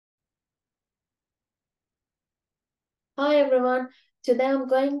Hi everyone. Today I'm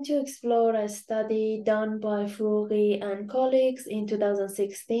going to explore a study done by Foroughi and colleagues in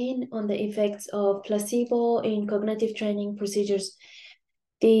 2016 on the effects of placebo in cognitive training procedures.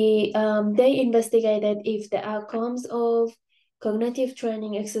 They investigated if the outcomes of cognitive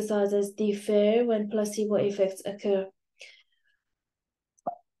training exercises differ when placebo effects occur.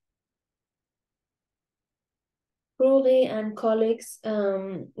 Foroughi and colleagues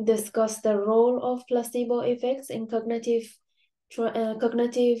discussed the role of placebo effects in cognitive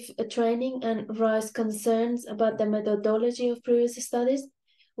training and raised concerns about the methodology of previous studies.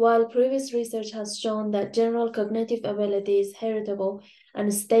 While previous research has shown that general cognitive ability is heritable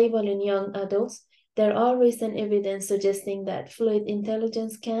and stable in young adults, there are recent evidence suggesting that fluid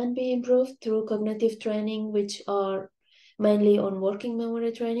intelligence can be improved through cognitive training, which are mainly on working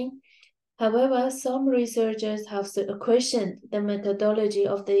memory training. However, some researchers have questioned the methodology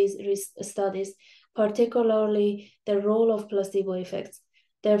of these studies, particularly the role of placebo effects.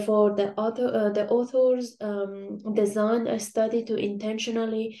 Therefore, the authors designed a study to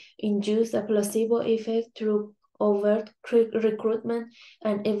intentionally induce a placebo effect through overt recruitment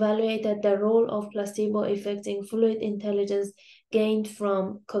and evaluated the role of placebo effects in fluid intelligence gained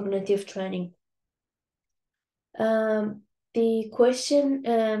from cognitive training. The question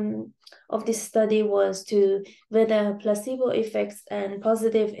of this study was to whether placebo effects and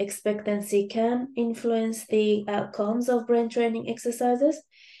positive expectancy can influence the outcomes of brain training exercises,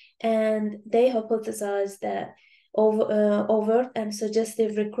 and they hypothesized that overt and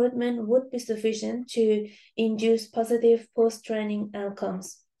suggestive recruitment would be sufficient to induce positive post-training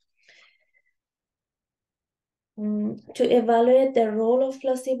outcomes. To evaluate the role of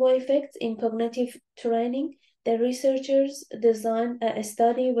placebo effects in cognitive training, the researchers designed a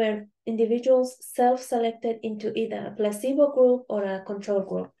study where individuals self-selected into either a placebo group or a control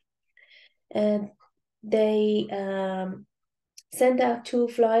group. And they sent out two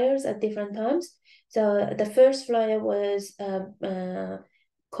flyers at different times. So the first flyer was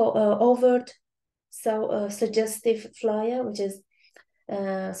overt, suggestive flyer, which is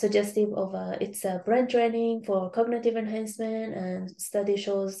suggestive of its brain training for cognitive enhancement, and study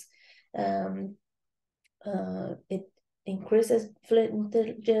shows it increases fluid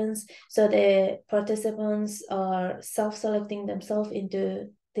intelligence. So the participants are self-selecting themselves into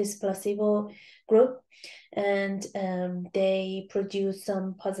this placebo group, and they produce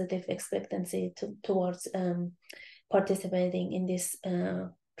some positive expectancy towards participating in this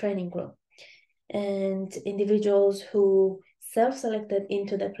training group. And individuals who self-selected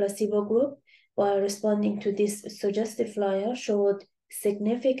into the placebo group while responding to this suggestive flyer showed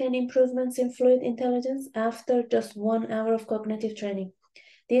significant improvements in fluid intelligence after just 1 hour of cognitive training.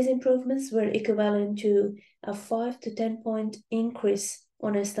 These improvements were equivalent to a 5 to 10 point increase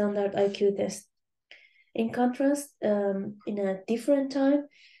on a standard IQ test. In contrast, in a different time,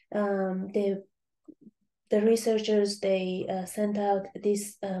 the researchers, they sent out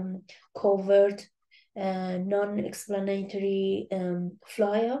this covert non-explanatory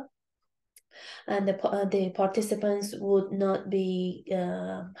flyer, and the participants would not be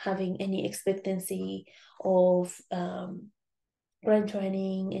having any expectancy of brain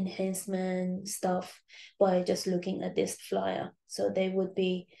training enhancement stuff by just looking at this flyer. So they would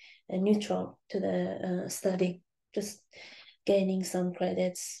be neutral to the study, just gaining some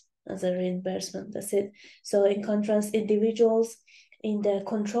credits as a reimbursement. That's it. So in contrast, individuals in the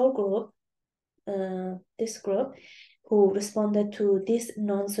control group, this group, who responded to this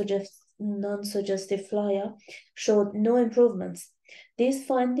non-suggestive flyer showed no improvements. These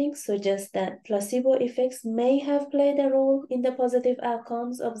findings suggest that placebo effects may have played a role in the positive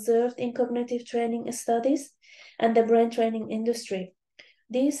outcomes observed in cognitive training studies and the brain training industry.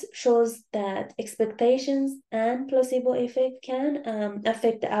 This shows that expectations and placebo effect can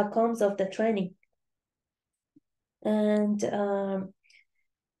affect the outcomes of the training. And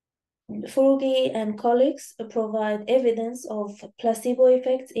Foroughi and colleagues provide evidence of placebo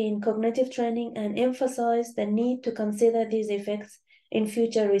effects in cognitive training and emphasize the need to consider these effects in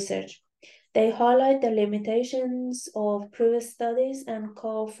future research. They highlight the limitations of previous studies and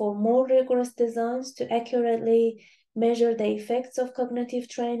call for more rigorous designs to accurately measure the effects of cognitive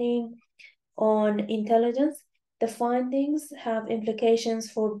training on intelligence. The findings have implications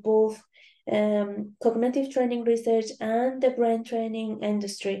for both cognitive training research and the brain training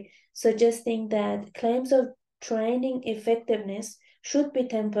industry, suggesting that claims of training effectiveness should be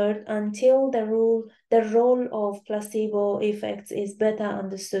tempered until the role of placebo effects is better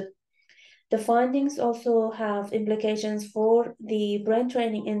understood. The findings also have implications for the brain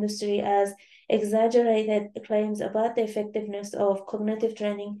training industry, as exaggerated claims about the effectiveness of cognitive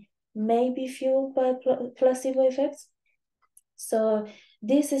training may be fueled by placebo effects. So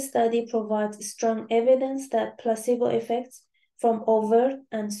this study provides strong evidence that placebo effects from overt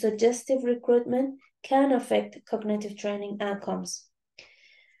and suggestive recruitment can affect cognitive training outcomes.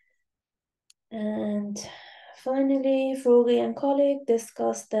 And finally, Foroughi and colleague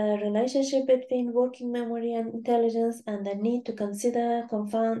discussed the relationship between working memory and intelligence and the need to consider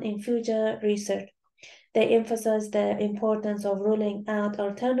confound in future research. They emphasized the importance of ruling out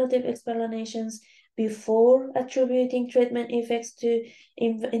alternative explanations before attributing treatment effects to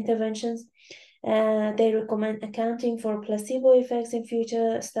interventions. They recommend accounting for placebo effects in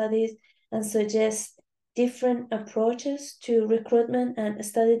future studies and suggest different approaches to recruitment and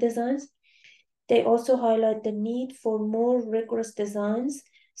study designs. They also highlight the need for more rigorous designs,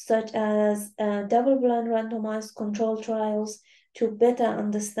 such as double-blind randomized control trials, to better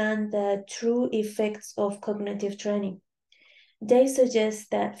understand the true effects of cognitive training. They suggest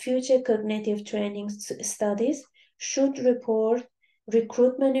that future cognitive training studies should report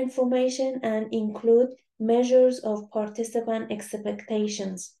recruitment information and include measures of participant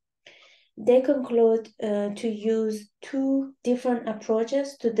expectations. They conclude to use two different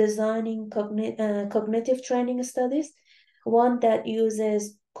approaches to designing cognitive training studies, one that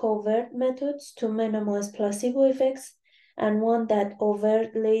uses covert methods to minimize placebo effects, and one that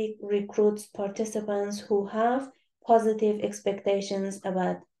overtly recruits participants who have positive expectations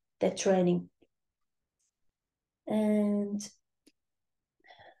about the training. And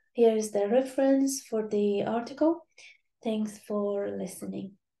here is the reference for the article. Thanks for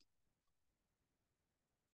listening.